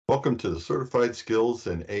Welcome to the Certified Skills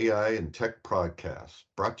in AI and Tech podcast,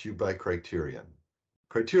 brought to you by Criterion.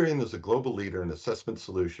 Criterion is a global leader in assessment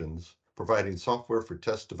solutions, providing software for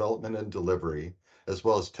test development and delivery, as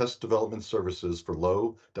well as test development services for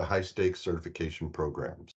low to high stakes certification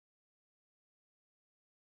programs.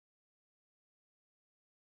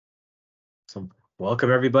 So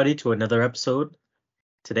welcome everybody to another episode.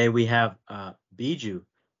 Today we have Biju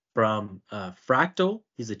from Fractal.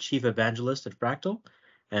 He's the Chief Evangelist at Fractal.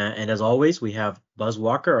 And as always, we have Buzz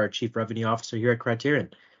Walker, our Chief Revenue Officer here at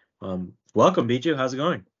Criterion. Welcome, Biju. How's it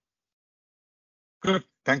going? Good.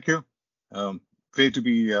 Thank you. Great to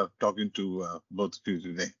be talking to both of you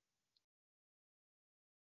today.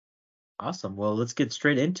 Awesome. Well, let's get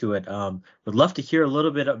straight into it. Would love to hear a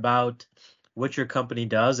little bit about what your company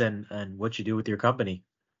does and what you do with your company.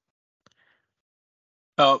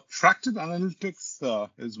 Fractal Analytics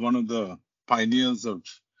is one of the pioneers of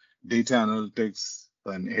data analytics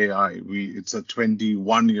and AI. It's a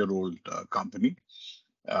 21-year-old company.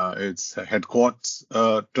 It's headquartered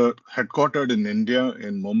in India,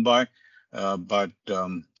 in Mumbai, but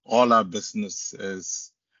all our business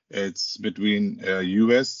it's between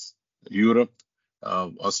US, Europe,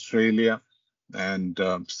 Australia, and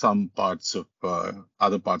some parts of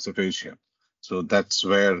other parts of Asia. So that's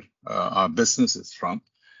where our business is from.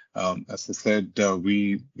 As I said,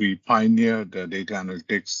 we pioneered data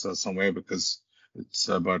analytics somewhere because it's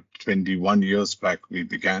about 21 years back we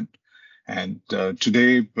began. And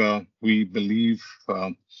today we believe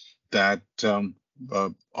that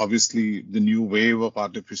obviously the new wave of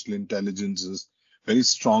artificial intelligence is very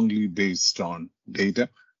strongly based on data.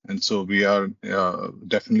 And so we are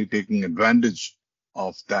definitely taking advantage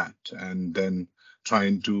of that and then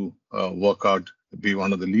trying to work out, be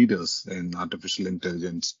one of the leaders in artificial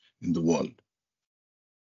intelligence in the world.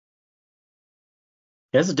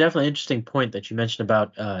 That's a definitely interesting point that you mentioned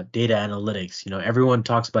about data analytics. You know, everyone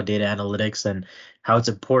talks about data analytics and how it's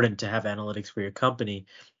important to have analytics for your company.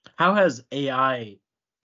 How has AI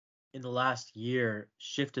in the last year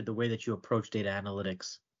shifted the way that you approach data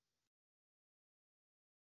analytics?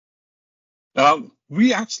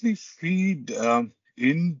 We actually feed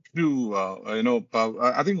into,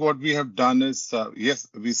 I think what we have done is, yes,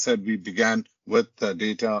 we said we began with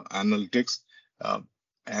data analytics,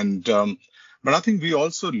 but I think we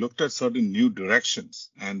also looked at certain new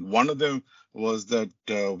directions. And one of them was that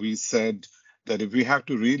we said that if we have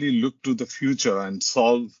to really look to the future and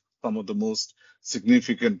solve some of the most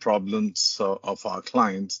significant problems of our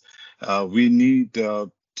clients, we need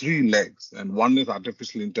three legs. And one is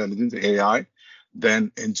artificial intelligence, AI,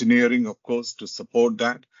 then engineering, of course, to support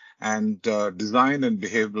that, and design and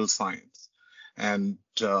behavioral science. And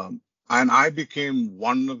I became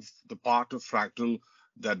one of the part of Fractal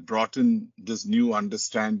that brought in this new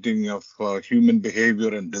understanding of human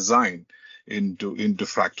behavior and design into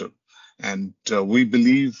Fractal. And we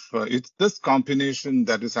believe it's this combination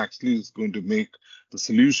that is actually going to make the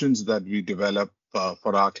solutions that we develop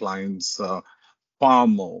for our clients far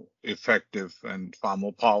more effective and far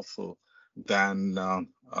more powerful than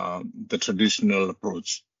the traditional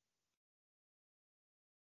approach.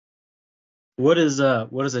 What is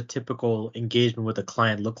a typical engagement with a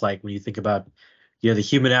client look like when you think about the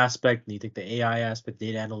human aspect and you think the AI aspect,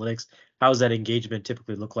 data analytics? How does that engagement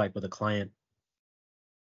typically look like with a client?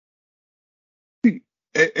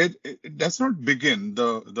 It does not begin,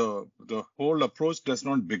 the whole approach does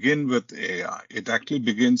not begin with AI. It actually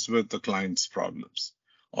begins with the client's problems,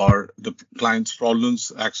 or the client's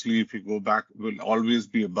problems actually, if you go back, will always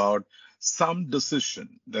be about some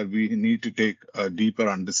decision that we need to take a deeper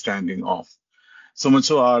understanding of. So much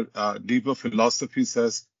so our deeper philosophy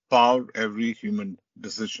says power every human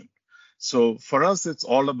decision. So for us, it's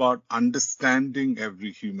all about understanding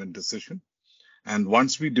every human decision. And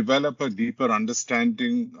once we develop a deeper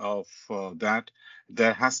understanding of that,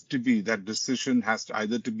 there has to be, that decision has to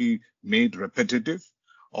either to be made repetitive,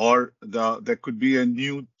 or there could be a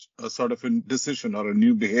new sort of a decision or a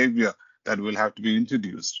new behavior that will have to be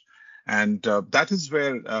introduced. And that is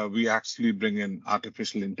where we actually bring in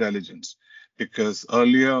artificial intelligence, because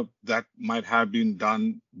earlier that might have been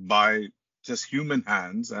done by just human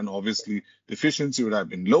hands, and obviously the efficiency would have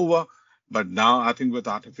been lower. But now I think with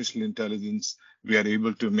artificial intelligence, we are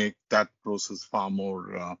able to make that process far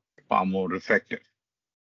more effective.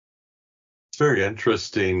 It's very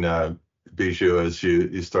interesting, Biju, as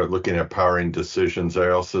you start looking at powering decisions. I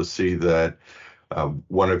also see that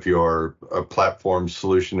one of your platform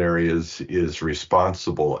solution areas is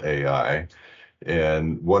responsible AI,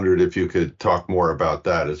 and wondered if you could talk more about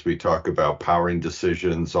that as we talk about powering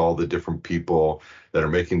decisions, all the different people that are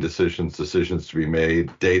making decisions to be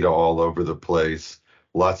made, data all over the place,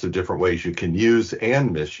 lots of different ways you can use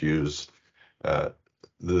and misuse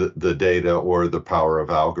the data or the power of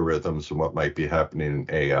algorithms and what might be happening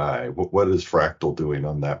in AI. What is Fractal doing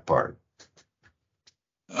on that part?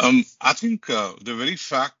 I think the very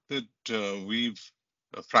fact that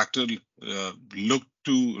Fractal looked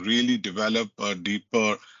to really develop a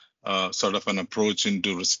deeper sort of an approach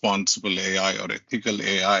into responsible AI or ethical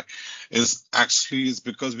AI is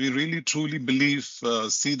because we really truly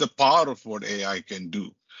see the power of what AI can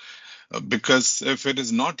do. Because if it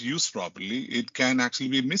is not used properly, it can actually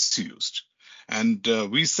be misused. And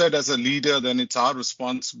we said as a leader, then it's our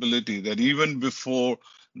responsibility that even before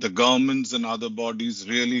the governments and other bodies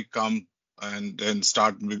really come and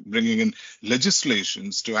start bringing in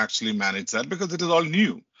legislations to actually manage that, because it is all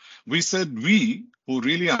new. We said we, who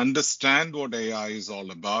really understand what AI is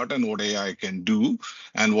all about and what AI can do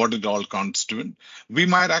and what it all constitutes, we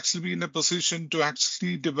might actually be in a position to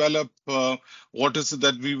actually develop what is it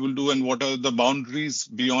that we will do and what are the boundaries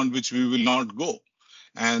beyond which we will not go.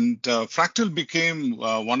 And Fractal became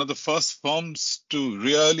one of the first firms to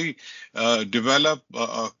really develop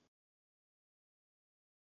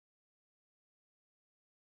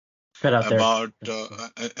about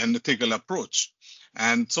an ethical approach.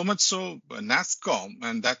 And so much so, NASSCOM,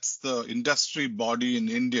 and that's the industry body in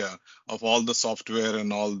India of all the software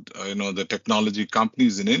and all the technology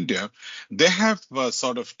companies in India, they have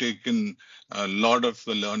sort of taken a lot of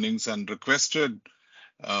the learnings and requested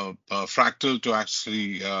Fractal to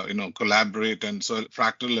actually collaborate. And so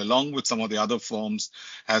Fractal, along with some of the other firms,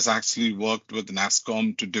 has actually worked with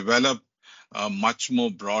NASSCOM to develop a much more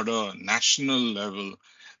broader national level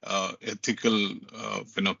ethical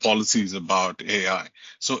policies about AI.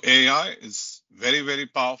 So AI is very, very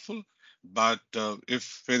powerful, but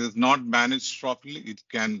if it is not managed properly, it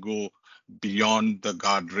can go beyond the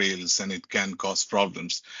guardrails and it can cause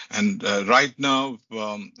problems. And right now,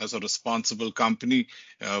 as a responsible company,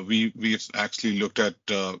 we've actually looked at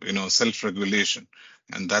self-regulation,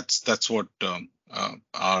 and that's what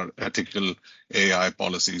our ethical AI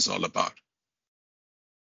policy is all about.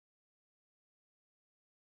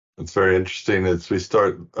 It's very interesting as we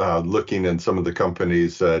start looking in some of the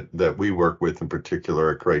companies that we work with, in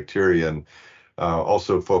particular, Criterion,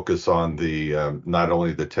 also focus on the not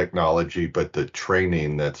only the technology but the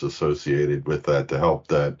training that's associated with that to help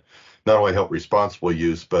that not only help responsible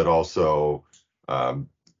use but also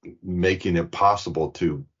making it possible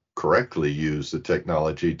to correctly use the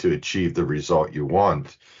technology to achieve the result you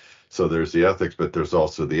want. So there's the ethics, but there's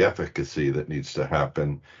also the efficacy that needs to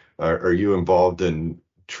happen. Are you involved in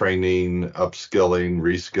training, upskilling,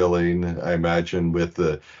 reskilling? I imagine with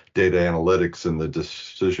the data analytics and the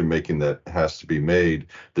decision making that has to be made,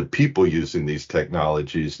 the people using these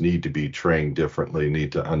technologies need to be trained differently,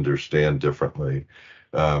 need to understand differently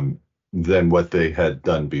than what they had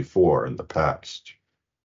done before in the past.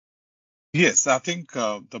 Yes, I think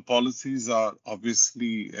the policies are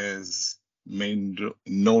obviously as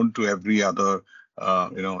known to every other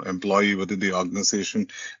employee within the organization.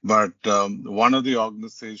 But one of the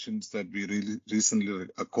organizations that we really recently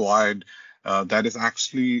acquired that is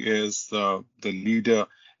the leader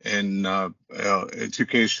in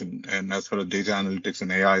education and as far as data analytics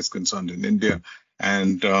and AI is concerned in India.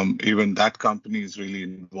 And even that company is really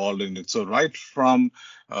involved in it. So right from,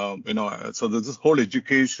 so there's this whole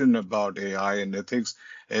education about AI and ethics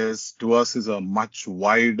to us is a much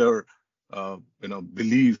wider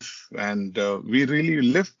belief, and we really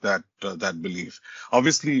live that belief.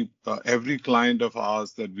 Obviously, every client of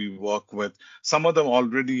ours that we work with, some of them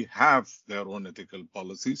already have their own ethical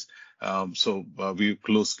policies, so we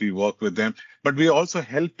closely work with them. But we're also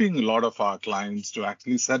helping a lot of our clients to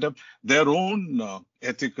actually set up their own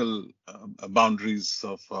ethical boundaries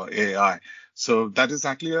of AI. So that is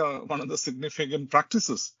actually one of the significant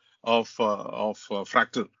practices of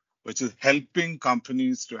Fractal, which is helping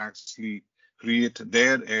companies to actually create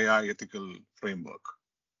their AI ethical framework.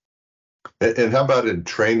 And how about in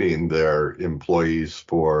training their employees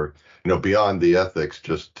for, beyond the ethics,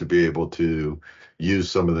 just to be able to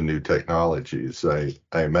use some of the new technologies? I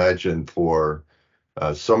imagine for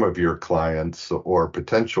some of your clients or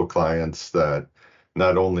potential clients that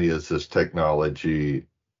not only is this technology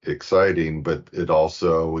exciting, but it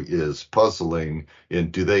also is puzzling in,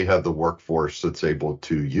 do they have the workforce that's able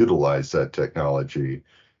to utilize that technology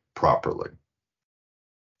properly?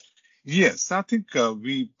 Yes, I think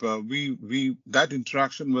we that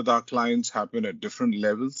interaction with our clients happen at different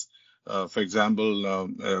levels. For example,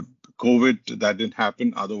 COVID, that didn't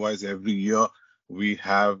happen. Otherwise, every year we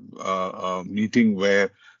have a meeting where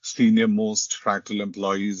senior-most Fractal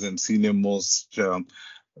employees and senior-most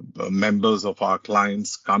members of our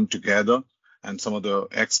clients come together and some of the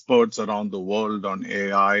experts around the world on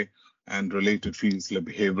AI and related fields like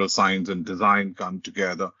behavioral science and design come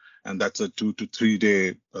together. And that's a 2 to 3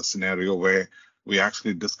 day scenario where we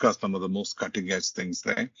actually discuss some of the most cutting edge things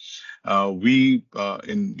there. We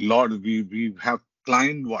have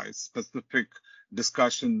client-wise specific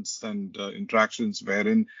discussions and interactions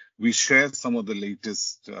wherein we share some of the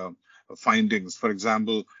latest findings. For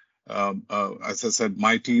example, as I said,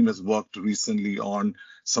 my team has worked recently on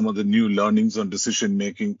some of the new learnings on decision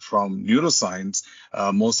making from neuroscience,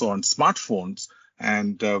 more so on smartphones.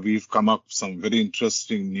 And we've come up with some very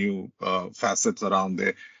interesting new facets around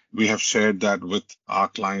there. We have shared that with our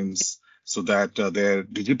clients so that their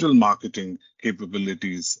digital marketing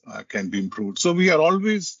capabilities can be improved. So we are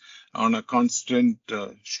always on a constant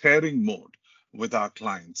sharing mode with our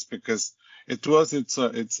clients, because to us it's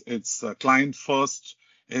a client first.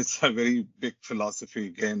 It's a very big philosophy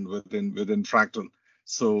again within Fractal.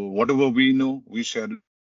 So whatever we know, we share it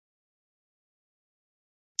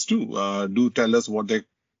too. Do tell us what they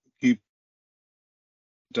keep.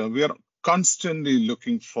 We are constantly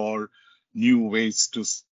looking for new ways to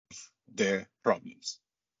solve their problems.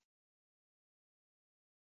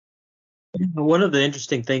 One of the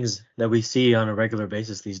interesting things that we see on a regular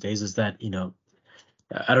basis these days is that,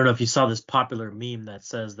 I don't know if you saw this popular meme that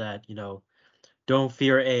says that, don't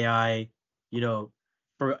fear AI,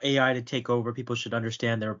 for AI to take over, people should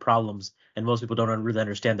understand their problems, and most people don't really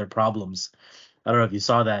understand their problems. I don't know if you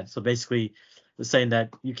saw that. So basically, it's saying that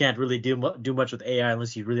you can't really do much with AI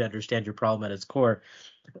unless you really understand your problem at its core.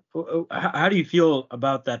 How do you feel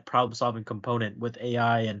about that problem-solving component with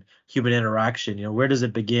AI and human interaction? Where does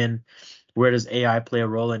it begin? Where does AI play a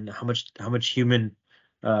role, and how much human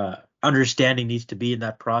understanding needs to be in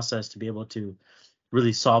that process to be able to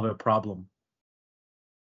really solve a problem?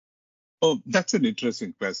 Oh, that's an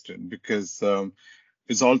interesting question, because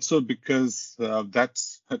it's also because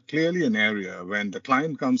that's clearly an area when the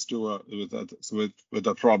client comes to with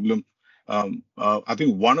a problem. I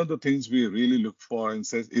think one of the things we really look for and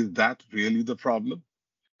says, is that really the problem?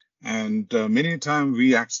 And many times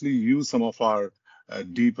we actually use some of our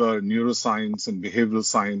deeper neuroscience and behavioral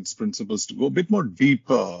science principles to go a bit more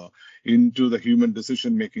deeper into the human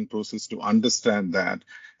decision-making process to understand that.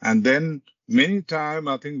 And then many times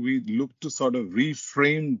I think we look to sort of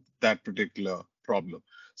reframe that particular problem.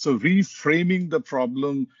 So reframing the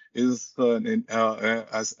problem is,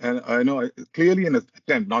 I know, clearly an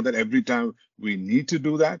attempt, not that every time we need to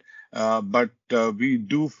do that, but we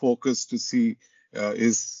do focus to see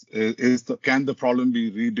can the problem be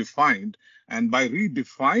redefined? And by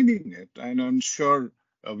redefining it, and I'm sure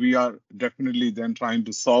we are definitely then trying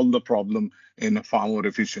to solve the problem in a far more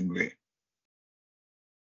efficient way.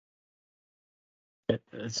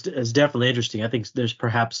 It's definitely interesting. I think there's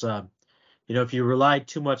perhaps, if you rely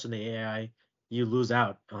too much on the AI, you lose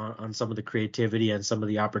out on some of the creativity and some of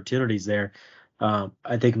the opportunities there.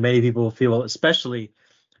 I think many people feel, especially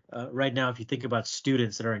right now, if you think about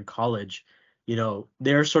students that are in college,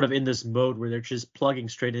 they're sort of in this mode where they're just plugging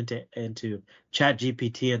straight into Chat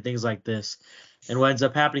GPT and things like this. And what ends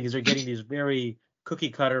up happening is they're getting these very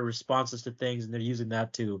cookie cutter responses to things, and they're using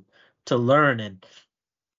that to learn. And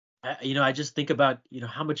I just think about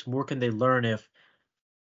how much more can they learn if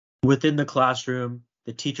within the classroom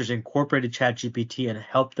the teachers incorporated Chat GPT and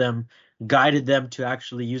helped them, guided them to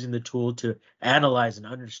actually using the tool to analyze and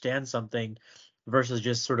understand something versus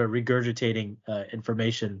just sort of regurgitating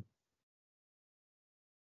information.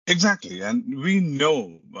 Exactly. And we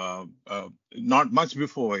know not much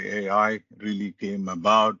before AI really came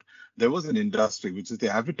about, there was an industry, which is the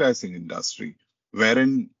advertising industry,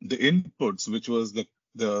 wherein the inputs, which was the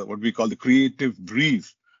what we call the creative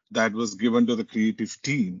brief that was given to the creative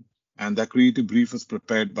team, and that creative brief was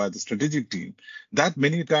prepared by the strategic team, that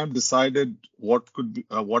many times decided what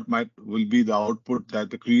will be the output that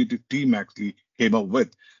the creative team actually came up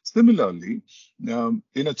with. Similarly,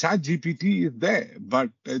 Chat GPT is there, but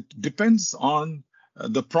it depends on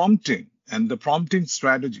the prompting and the prompting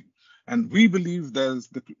strategy. And we believe there's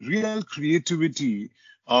the real creativity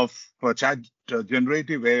of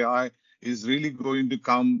generative AI is really going to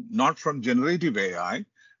come not from generative AI,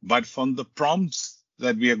 but from the prompts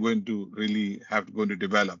that we are going to really going to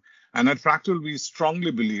develop. And at Fractal, we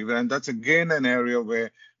strongly believe, and that's again an area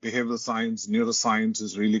where behavioral science, neuroscience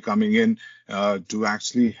is really coming in to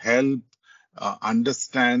actually help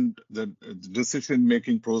understand the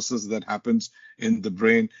decision-making process that happens in the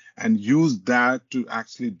brain and use that to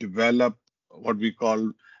actually develop what we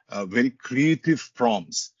call very creative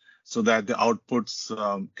prompts, so that the outputs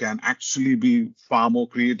can actually be far more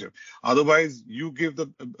creative. Otherwise, you give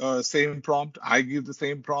the same prompt, I give the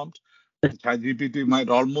same prompt, ChatGPT might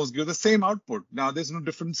almost give the same output. Now, there's no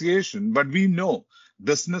differentiation, but we know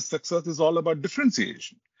business success is all about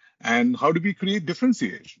differentiation. And how do we create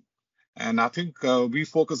differentiation? And I think we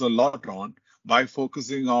focus a lot on by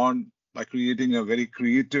creating a very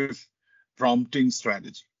creative prompting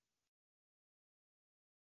strategy.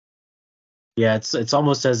 Yeah, it's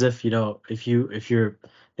almost as if, if you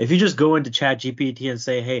just go into ChatGPT and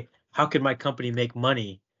say, "Hey, how can my company make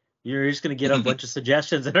money?" You're just going to get a bunch of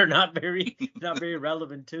suggestions that are not very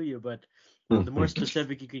relevant to you. But the more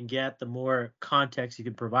specific you can get, the more context you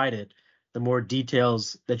can provide it, the more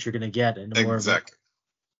details that you're going to get, and the more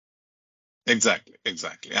Exactly.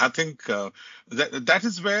 I think that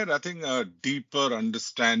is where I think a deeper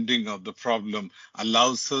understanding of the problem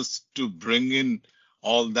allows us to bring in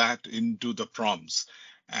all that into the prompts.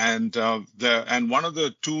 And one of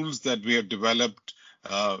the tools that we have developed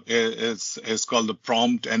is called the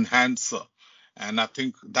prompt enhancer. And I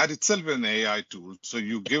think that itself is an AI tool. So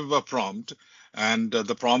you give a prompt, and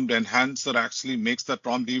the prompt enhancer actually makes that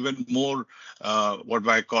prompt even more what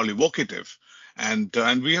I call evocative. And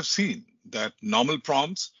we have seen that normal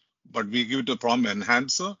prompts, but we give it a prompt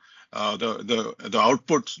enhancer. The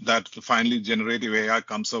output that finally generative AI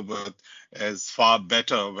comes up with is far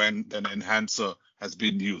better when an enhancer has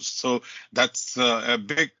been used. So that's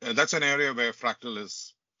that's an area where Fractal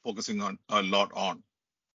is focusing on a lot on.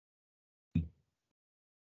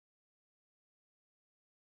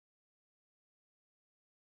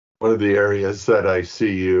 One of the areas that I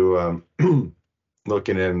see you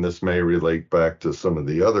looking at, and this may relate back to some of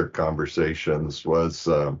the other conversations, was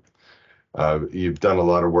you've done a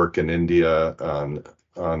lot of work in India on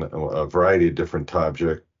a variety of different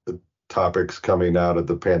topics coming out of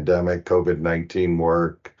the pandemic, COVID-19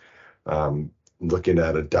 work, looking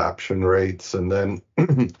at adoption rates, and then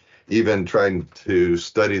even trying to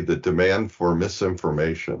study the demand for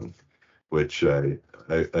misinformation, which I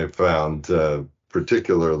found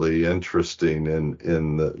particularly interesting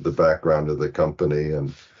in the background of the company.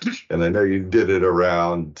 And I know you did it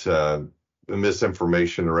around the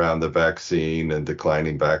misinformation around the vaccine and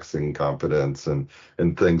declining vaccine confidence and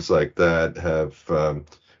things like that.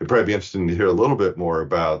 It'd probably be interesting to hear a little bit more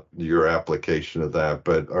about your application of that,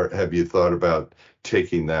 but have you thought about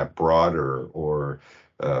taking that broader or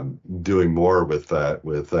doing more with that?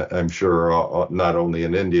 I'm sure not only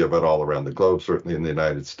in India, but all around the globe, certainly in the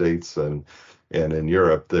United States and in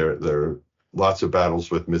Europe, there are lots of battles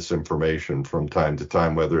with misinformation from time to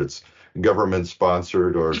time, whether it's government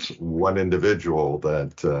sponsored or it's one individual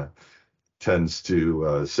that tends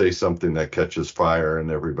to say something that catches fire and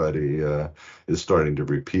everybody is starting to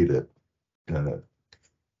repeat it.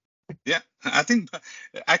 Yeah, I think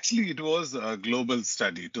actually it was a global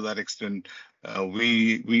study to that extent.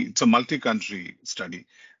 It's a multi-country study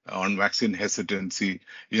on vaccine hesitancy.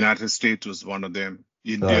 United States was one of them.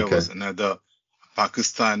 India was another.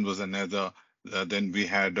 Pakistan was another. Then we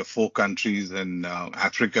had 4 countries in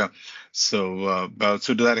Africa. So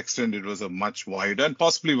to that extent, it was a much wider and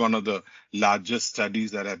possibly one of the largest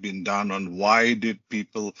studies that have been done on why did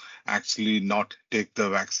people actually not take the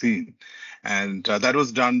vaccine. And that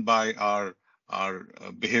was done by our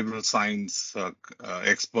behavioral science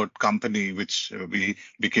expert company, which we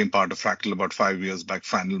became part of Fractal about 5 years back,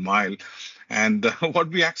 FinalMile. And what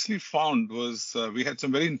we actually found was we had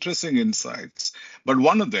some very interesting insights. But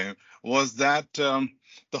one of them was that the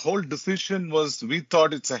whole decision was, we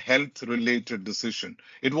thought it's a health-related decision.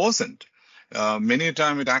 It wasn't. Many a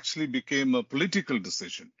time it actually became a political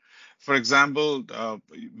decision. For example,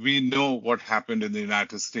 we know what happened in the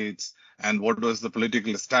United States and what was the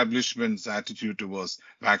political establishment's attitude towards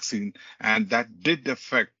vaccine, and that did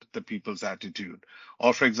affect the people's attitude.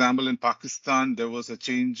 Or, for example, in Pakistan, there was a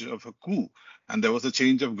change of a coup, and there was a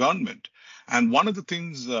change of government. And one of the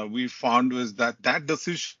things we found was that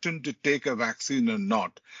decision to take a vaccine or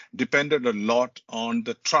not depended a lot on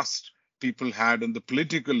the trust people had in the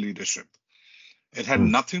political leadership. It had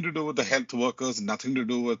nothing to do with the health workers, nothing to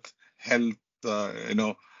do with health,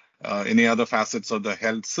 any other facets of the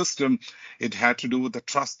health system. It had to do with the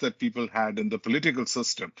trust that people had in the political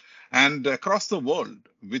system. And across the world,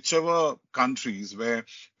 whichever countries where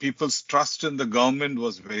people's trust in the government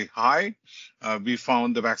was very high, we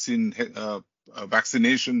found the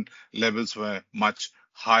vaccination levels were much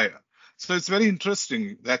higher. So it's very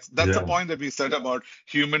interesting. That's the point that we said about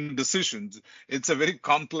human decisions. It's a very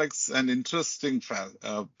complex and interesting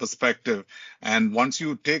perspective. And once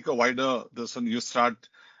you take a wider this one, you start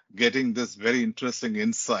getting this very interesting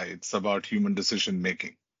insights about human decision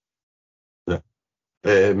making. Yeah.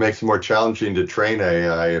 It makes it more challenging to train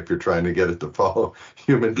AI if you're trying to get it to follow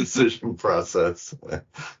human decision process,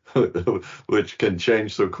 which can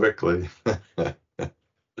change so quickly.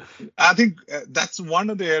 I think that's one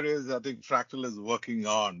of the areas I think Fractal is working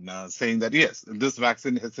on, saying that yes, this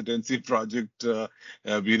vaccine hesitancy project, we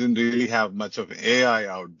didn't really have much of AI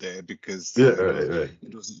out there because Yeah, right.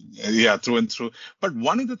 it was yeah, through and through. But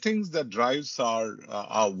one of the things that drives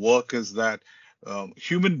our work is that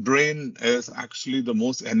human brain is actually the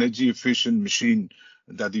most energy efficient machine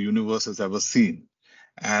that the universe has ever seen.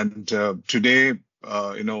 And today,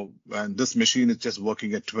 and this machine is just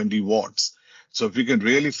working at 20 watts. So if we can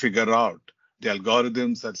really figure out the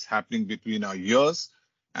algorithms that's happening between our ears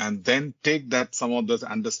and then take that some of this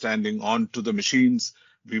understanding onto the machines,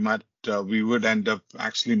 we would end up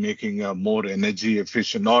actually making a more energy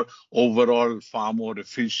efficient or overall far more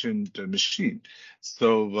efficient machine.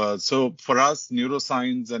 So for us,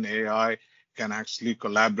 neuroscience and AI can actually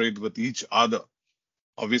collaborate with each other.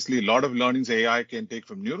 Obviously, a lot of learnings AI can take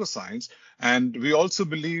from neuroscience. And we also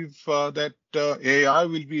believe that AI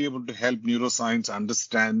will be able to help neuroscience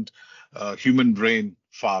understand human brain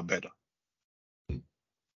far better.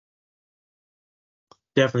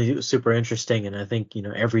 Definitely super interesting, and I think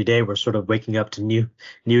every day we're sort of waking up to new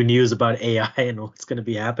news about AI and what's going to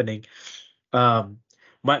be happening.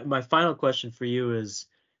 My final question for you is,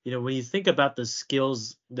 when you think about the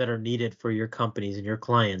skills that are needed for your companies and your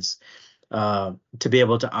clients to be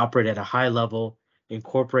able to operate at a high level,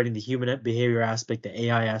 incorporating the human behavior aspect, the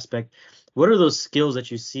AI aspect, what are those skills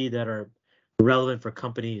that you see that are relevant for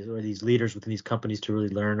companies or these leaders within these companies to really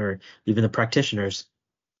learn, or even the practitioners?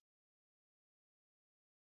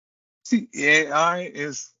 See, AI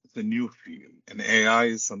is the new field, and AI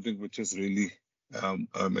is something which is really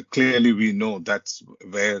clearly we know that's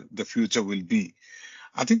where the future will be.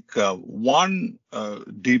 I think one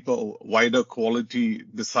deeper, wider quality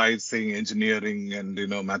besides saying engineering and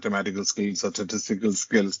mathematical skills or statistical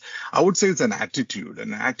skills, I would say it's an attitude.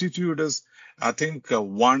 And attitude is, I think,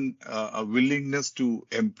 one a willingness to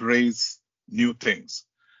embrace new things,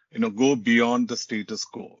 go beyond the status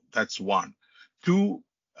quo. That's one. Two,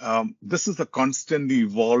 this is a constantly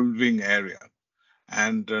evolving area.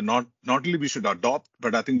 And not only we should adopt,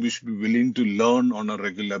 but I think we should be willing to learn on a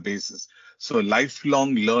regular basis. So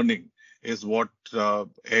lifelong learning is what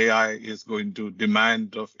AI is going to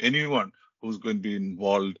demand of anyone who's going to be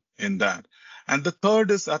involved in that. And the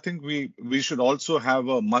third is, I think we should also have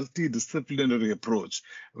a multidisciplinary approach.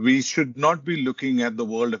 We should not be looking at the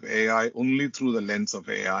world of AI only through the lens of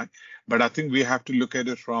AI, but I think we have to look at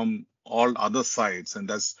it from all other sides. And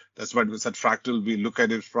that's why we said Fractal, we look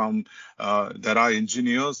at it from, there are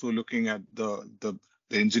engineers who are looking at the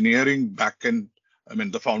engineering backend,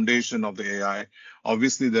 the foundation of the AI.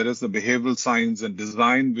 Obviously, there is the behavioral science and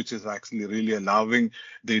design, which is actually really allowing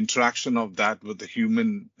the interaction of that with the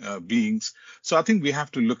human beings. So I think we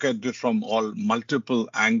have to look at it from all multiple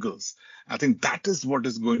angles. I think that is what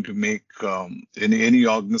is going to make any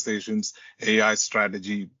organization's AI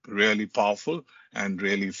strategy really powerful and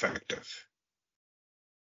really effective.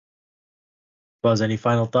 Buzz, any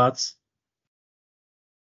final thoughts?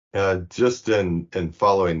 Just in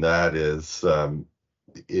following that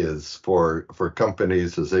is for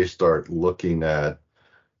companies as they start looking at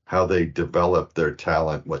how they develop their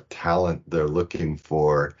talent, what talent they're looking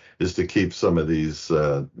for, is to keep some of these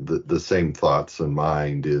the same thoughts in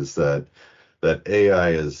mind. Is that AI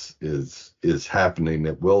is happening,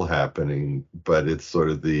 it will happening, but it's sort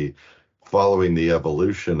of the following the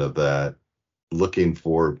evolution of that, looking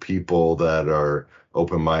for people that are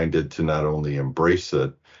open-minded to not only embrace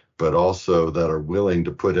it, but also that are willing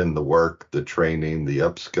to put in the work, the training, the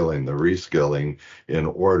upskilling, the reskilling in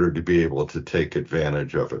order to be able to take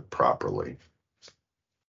advantage of it properly.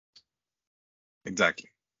 Exactly.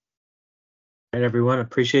 All right, everyone.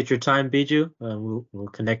 Appreciate your time, Biju. We'll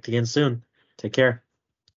connect again soon. Take care.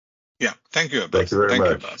 Yeah. Thank you. Thank you very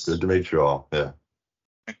much. Good to meet you all. Yeah.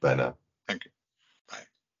 Bye now. Thank you. Bye.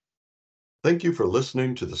 Thank you for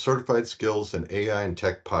listening to the Certified Skills in AI and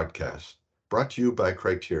Tech podcast, brought to you by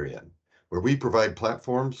Criterion, where we provide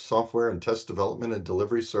platforms, software, and test development and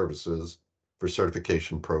delivery services for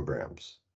certification programs.